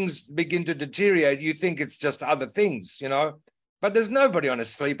when things begin to deteriorate, you think it's just other things, but there's nobody on a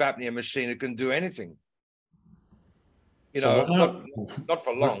sleep apnea machine who can do anything, not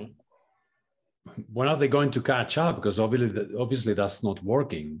for long. When are they going to catch up? Because obviously that's not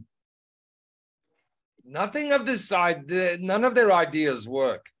working. Nothing of this side, none of their ideas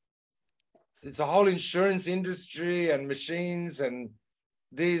work. It's a whole insurance industry and machines and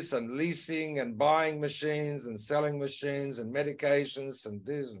this and leasing and buying machines and selling machines and medications and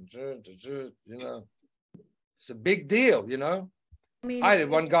this and it's a big deal, I had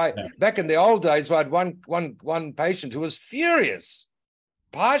one guy back in the old days who had one patient who was furious,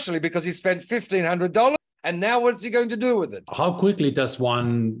 partially because he spent $1,500, and now what's he going to do with it? How quickly does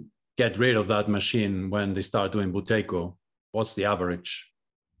one get rid of that machine when they start doing Buteyko? What's the average?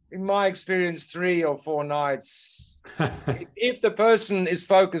 In my experience, 3 or 4 nights. If the person is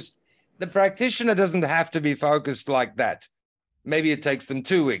focused, the practitioner doesn't have to be focused like that. Maybe it takes them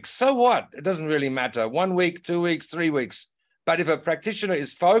 2 weeks. So what? It doesn't really matter. 1 week, 2 weeks, 3 weeks. But if a practitioner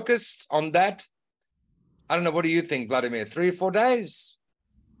is focused on that, I don't know, what do you think, Vladimir? 3 or 4 days?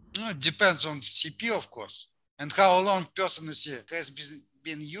 No, it depends on CP, of course, and how long person has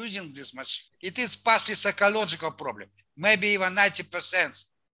been using this machine. It is partly psychological problem, maybe even 90%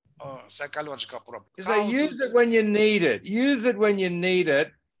 psychological problem. So use it when you need it. Use it when you need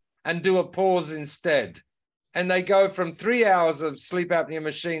it and do a pause instead. And they go from 3 hours of sleep apnea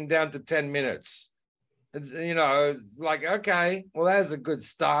machine down to 10 minutes. It's, like, okay, well, that's a good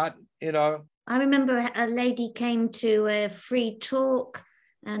start, I remember a lady came to a free talk,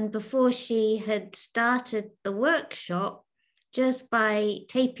 and before she had started the workshop, just by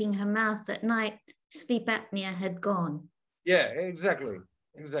taping her mouth at night, sleep apnea had gone. Yeah, exactly.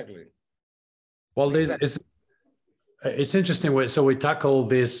 Well, it's interesting. So we tackle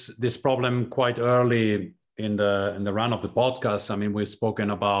this problem quite early in the run of the podcast. I mean, we've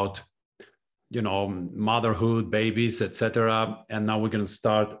spoken about, motherhood, babies, etc., and now we're going to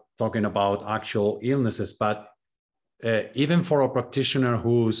start talking about actual illnesses. But even for a practitioner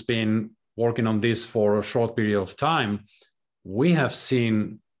who's been working on this for a short period of time, we have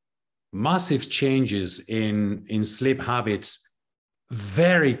seen massive changes in sleep habits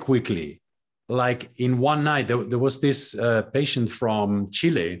very quickly. Like in one night, there was this patient from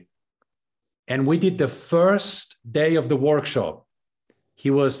Chile, and we did the first day of the workshop. He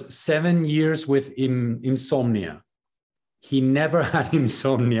was 7 years with insomnia. He never had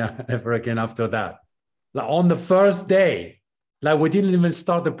insomnia ever again after that. Like on the first day, like we didn't even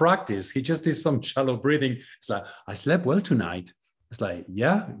start the practice. He just did some shallow breathing. It's like, I slept well tonight. It's like,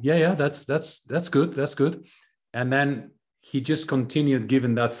 yeah, that's good. And then he just continued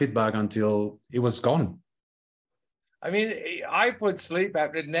giving that feedback until it was gone. I mean, I put sleep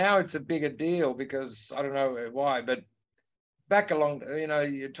apnea. Now it's a bigger deal because I don't know why, but back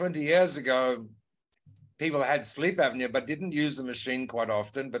 20 years ago, people had sleep apnea, but didn't use the machine quite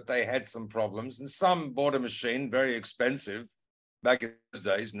often, but they had some problems. And some bought a machine, very expensive back in those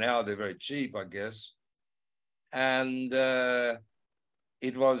days. Now they're very cheap, I guess. And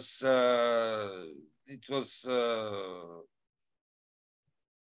it was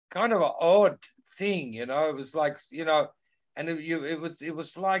kind of an odd thing, you know. It was like, you know, and it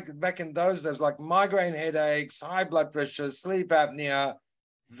was like back in those days, like migraine headaches, high blood pressure, sleep apnea,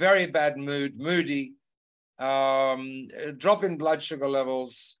 very bad moody, drop in blood sugar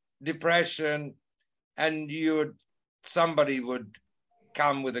levels, depression, and somebody would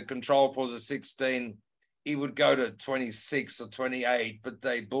come with a control pulse of 16. He would go to 26 or 28, but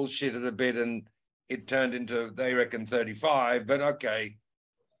they bullshitted a bit and it turned into, they reckon, 35, but okay,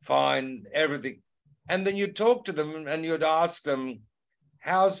 fine, everything. And then you'd talk to them and you'd ask them,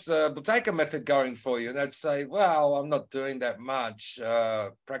 how's Buteyko method going for you? And they'd say, well, I'm not doing that much,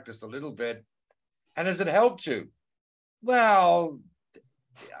 practiced a little bit. And has it helped you? Well,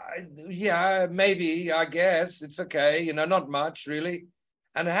 yeah, maybe, I guess. It's okay, you know, not much really.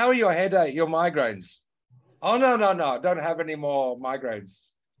 And how are your headache, your migraines? Oh, no, don't have any more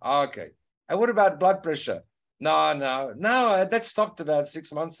migraines. Okay. And what about blood pressure? No, that stopped about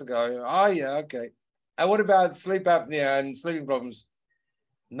 6 months ago. Oh, yeah, okay. And what about sleep apnea and sleeping problems?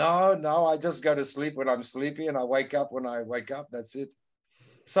 No, I just go to sleep when I'm sleepy and I wake up when I wake up. That's it.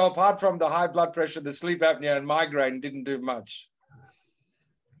 So apart from the high blood pressure, the sleep apnea and migraine didn't do much.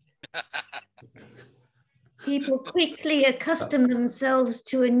 People quickly accustom themselves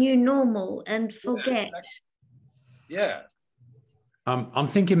to a new normal and forget. Yeah. I'm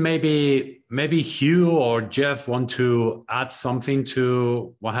thinking maybe Hugh or Jeff want to add something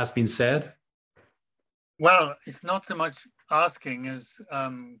to what has been said. Well, it's not so much asking as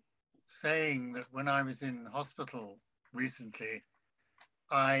saying that when I was in hospital recently,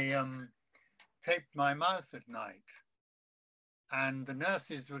 I taped my mouth at night, and the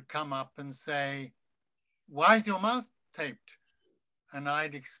nurses would come up and say, "Why is your mouth taped?" And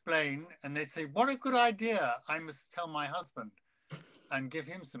I'd explain, and they'd say, "What a good idea. I must tell my husband," and give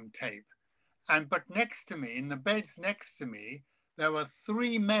him some tape. But next to me, in the beds next to me, there were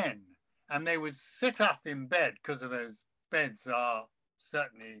 3 men, and they would sit up in bed, because of those beds are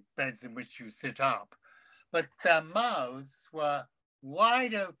certainly beds in which you sit up, but their mouths were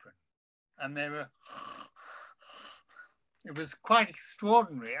wide open, and they were, it was quite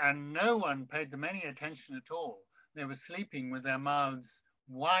extraordinary, and no one paid them any attention at all. They were sleeping with their mouths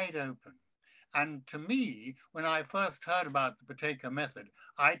wide open. And to me, when I first heard about the Buteyko method,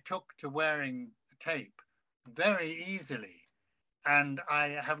 I took to wearing tape very easily, and I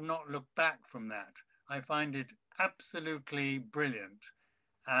have not looked back from that. I find it absolutely brilliant,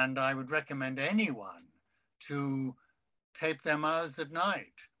 and I would recommend anyone to tape their mouths at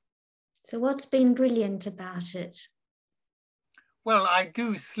night. So what's been brilliant about it? Well, I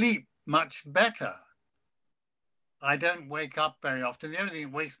do sleep much better. I don't wake up very often. The only thing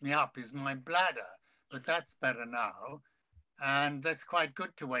that wakes me up is my bladder, but that's better now. And that's quite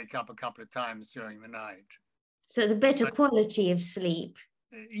good to wake up a couple of times during the night. So it's a better quality of sleep?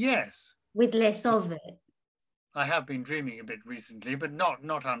 Yes. With less of it? I have been dreaming a bit recently, but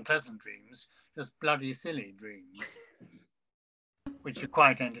not unpleasant dreams, just bloody silly dreams, which are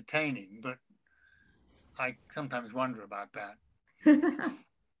quite entertaining, but I sometimes wonder about that.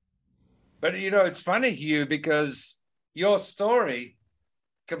 But, you know, it's funny, Hugh, because your story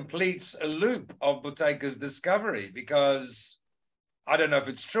completes a loop of Buteyko's discovery, because I don't know if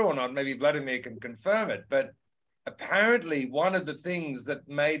it's true or not, maybe Vladimir can confirm it, but apparently one of the things that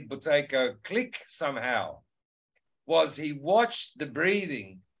made Buteyko click somehow was he watched the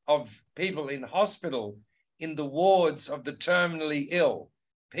breathing of people in hospital in the wards of the terminally ill,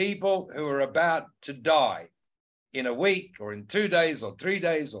 people who are about to die in a week or in 2 days or 3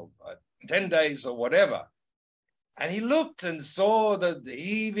 days or 10 days or whatever. And he looked and saw the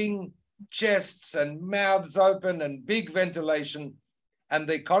heaving chests and mouths open and big ventilation. And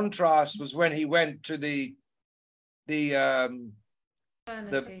the contrast was when he went to the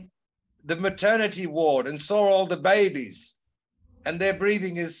maternity ward and saw all the babies, and their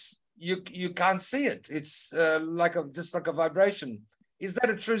breathing is, you can't see it. It's just like a vibration. Is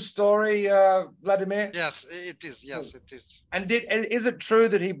that a true story, Vladimir? Yes, it is. Yes, it is. And is it true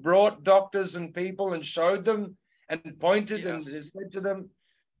that he brought doctors and people and showed them and pointed and said to them?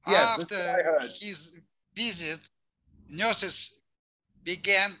 Yes, after his visit, nurses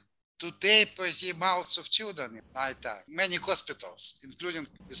began to tape the mouths of children at night time. Many hospitals, including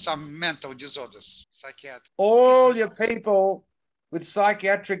some mental disorders, psychiatric. All your people with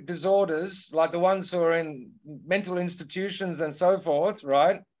psychiatric disorders, like the ones who are in mental institutions and so forth,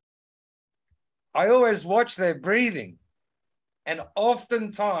 right? I always watch their breathing. And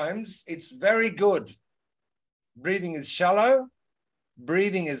oftentimes it's very good. Breathing is shallow,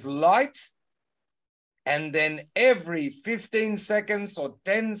 breathing is light, and then every 15 seconds or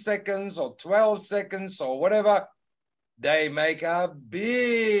 10 seconds or 12 seconds or whatever, they make a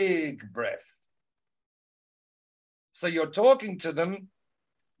big breath. So you're talking to them,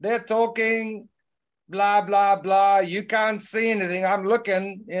 they're talking blah, blah, blah. You can't see anything. I'm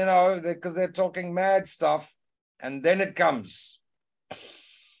looking, you know, because they're talking mad stuff. And then it comes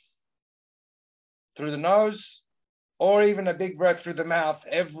through the nose, or even a big breath through the mouth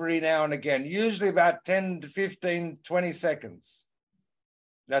every now and again, usually about 10 to 15, 20 seconds.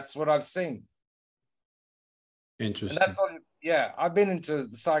 That's what I've seen. Interesting. And that's all, yeah, I've been into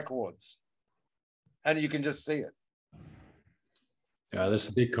the psych wards and you can just see it. Yeah, there's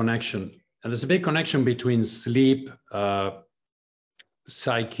a big connection. And there's a big connection between sleep,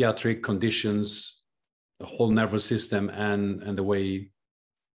 psychiatric conditions, the whole nervous system, and the way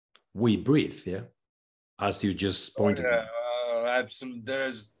we breathe, yeah? As you just pointed out. Absolutely.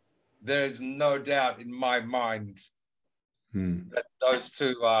 There's no doubt in my mind that those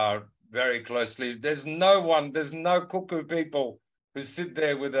two are very closely. There's no cuckoo people who sit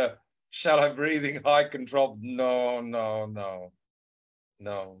there with a shallow breathing, high control. No,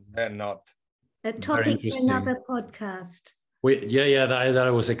 they're not. A topic for another podcast.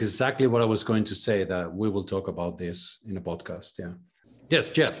 That was exactly what I was going to say, that we will talk about this in a podcast, yeah. Yes,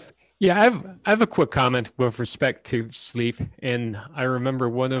 Jeff. Yeah, I have a quick comment with respect to sleep. And I remember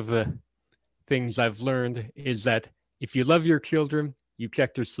one of the things I've learned is that if you love your children, you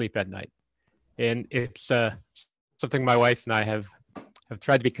check their sleep at night. And it's something my wife and I have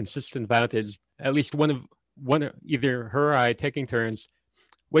tried to be consistent about, is at least one either her or I taking turns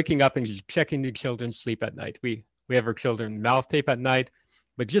waking up and just checking the children's sleep at night. We have our children mouth tape at night,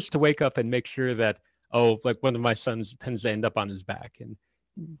 but just to wake up and make sure that, like one of my sons tends to end up on his back. And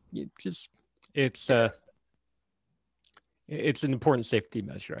it's an important safety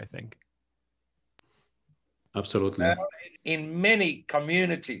measure, I think. Absolutely. In many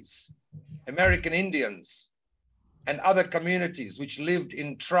communities, American Indians and other communities which lived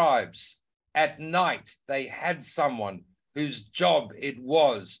in tribes, at night they had someone whose job it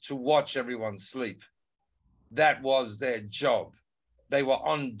was to watch everyone sleep. That was their job. They were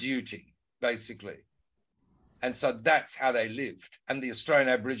on duty, basically. And so that's how they lived. And the Australian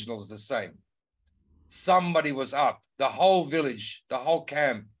Aboriginals the same. Somebody was up. The whole village, the whole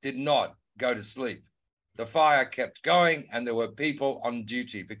camp did not go to sleep. The fire kept going and there were people on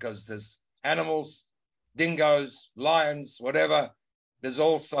duty, because there's animals, dingoes, lions, whatever. There's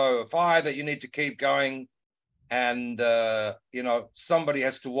also a fire that you need to keep going. And, somebody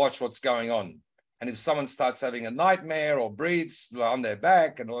has to watch what's going on. And if someone starts having a nightmare or breathes on their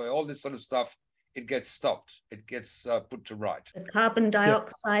back and all this sort of stuff, it gets stopped. It gets put to right. The carbon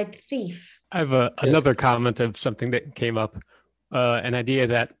dioxide thief. I have another comment of something that came up, an idea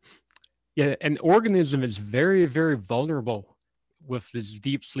that an organism is very, very vulnerable with this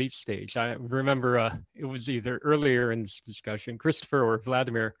deep sleep stage. I remember it was either earlier in this discussion, Christopher or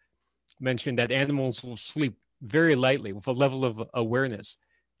Vladimir mentioned that animals will sleep very lightly with a level of awareness.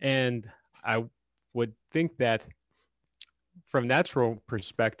 And I would think that from natural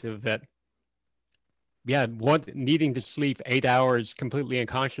perspective that, needing to sleep 8 hours completely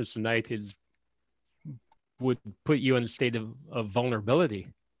unconscious a night would put you in a state of vulnerability.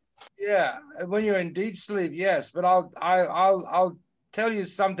 Yeah, when you're in deep sleep, yes. But I'll tell you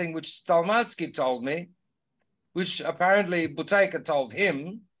something which Stalmatsky told me, which apparently Buteyko told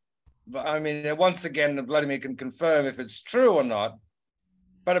him. I mean, once again, Vladimir can confirm if it's true or not.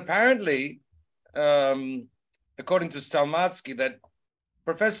 But apparently, according to Stalmatsky, that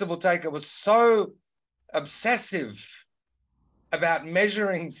Professor Buteyko was so obsessive about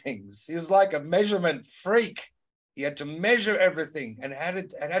measuring things. He was like a measurement freak. He had to measure everything and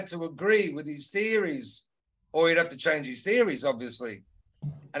had to agree with his theories, or he'd have to change his theories, obviously.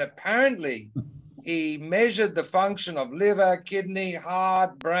 And apparently, he measured the function of liver, kidney,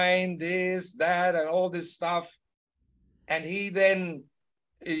 heart, brain, this, that, and all this stuff. And he then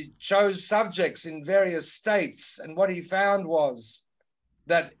chose subjects in various states. And what he found was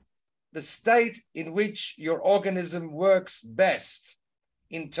that the state in which your organism works best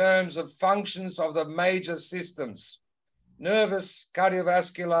in terms of functions of the major systems, nervous,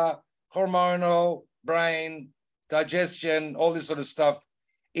 cardiovascular, hormonal, brain, digestion, all this sort of stuff,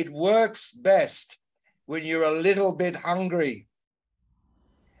 It works best when you're a little bit hungry,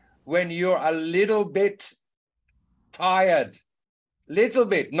 when you're a little bit tired, little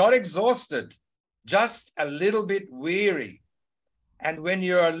bit, not exhausted, just a little bit weary. And when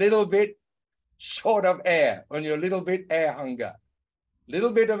you're a little bit short of air, when you're a little bit air hunger,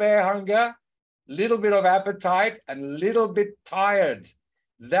 little bit of air hunger, little bit of appetite, and little bit tired.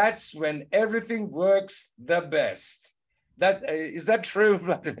 That's when everything works the best. Is that true,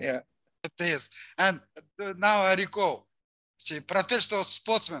 Vladimir? It is. And now I recall, see, professional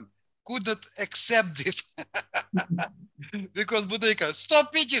sportsmen couldn't accept this because Buteyko,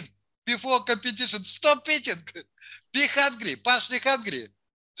 stop eating before competition, stop eating, be hungry, partially hungry.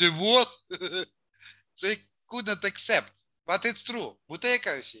 They what? They couldn't accept, but it's true.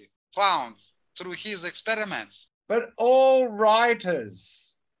 Buteyko, you see, found through his experiments. But all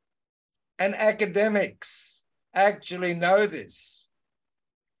writers and academics actually know this,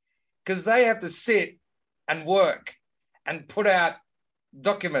 because they have to sit and work and put out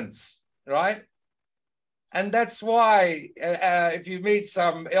documents, right? And that's why if you meet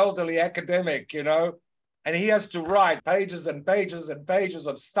some elderly academic, you know, and he has to write pages and pages and pages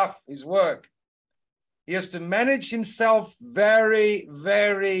of stuff, his work, he has to manage himself very,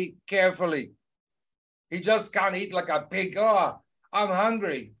 very carefully. He just can't eat like a pig. Oh, I'm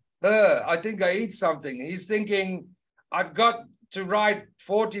hungry. I think I eat something. He's thinking, I've got to write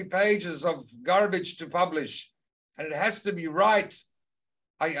 40 pages of garbage to publish, and it has to be right.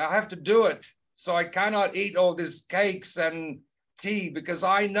 I have to do it. So I cannot eat all these cakes and tea because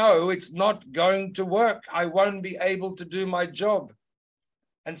I know it's not going to work. I won't be able to do my job.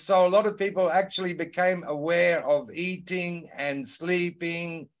 And so a lot of people actually became aware of eating and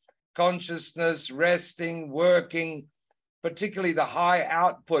sleeping, consciousness, resting, working, particularly the high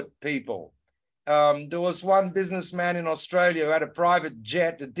output people. There was one businessman in Australia who had a private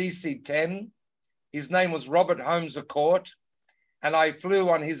jet, a DC-10. His name was Robert Holmes à Court. And I flew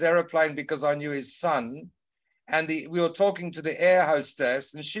on his aeroplane because I knew his son. And we were talking to the air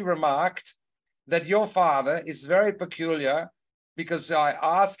hostess, and she remarked that your father is very peculiar because I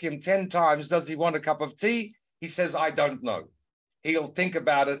asked him 10 times, does he want a cup of tea? He says, I don't know. He'll think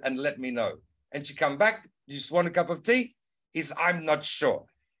about it and let me know. And she come back, you just want a cup of tea? He's, I'm not sure.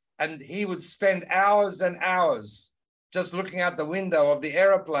 And he would spend hours and hours just looking out the window of the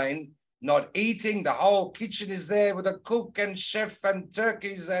aeroplane, not eating. The whole kitchen is there with a cook and chef and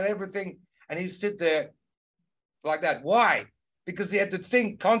turkeys and everything. And he'd sit there like that. Why? Because he had to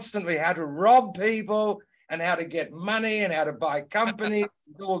think constantly how to rob people and how to get money and how to buy companies,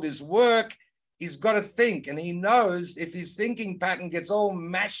 do all this work. He's got to think, and he knows if his thinking pattern gets all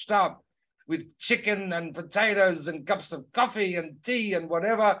mashed up with chicken and potatoes and cups of coffee and tea and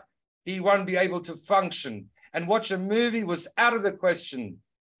whatever, he won't be able to function. And watch a movie was out of the question.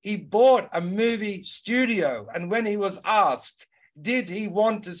 He bought a movie studio, and when he was asked, did he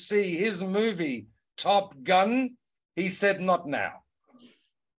want to see his movie Top Gun, he said, not now.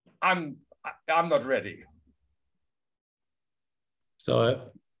 I'm not ready. So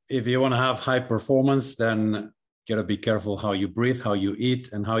if you want to have high performance, then you got to be careful how you breathe, how you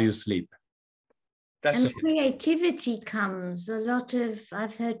eat, and how you sleep. And creativity comes.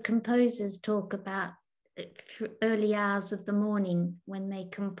 I've heard composers talk about early hours of the morning when they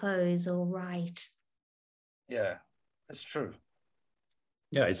compose or write. Yeah, that's true.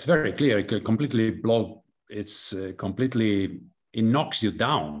 Yeah, it's very clear. It completely it knocks you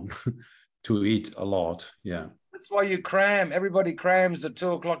down to eat a lot. Yeah. That's why you cram. Everybody crams at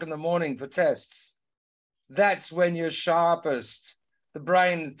 2 o'clock in the morning for tests. That's when you're sharpest. The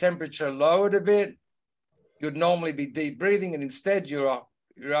brain temperature lowered a bit. You'd normally be deep breathing, and instead you're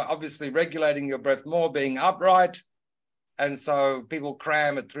obviously regulating your breath more, being upright. And so people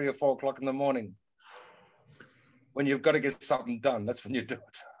cram at 3 or 4 o'clock in the morning. When you've got to get something done, that's when you do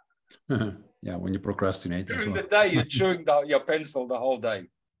it. Yeah, when you procrastinate. During the day, you're chewing your pencil the whole day.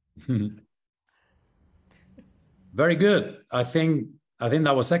 Very good. I think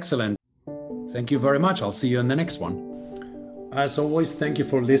that was excellent. Thank you very much. I'll see you in the next one. As always, thank you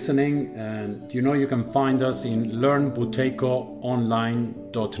for listening. And you can find us in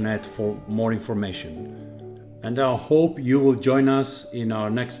learnbuteykoonline.net for more information. And I hope you will join us in our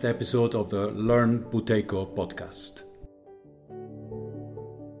next episode of the Learn Buteyko podcast.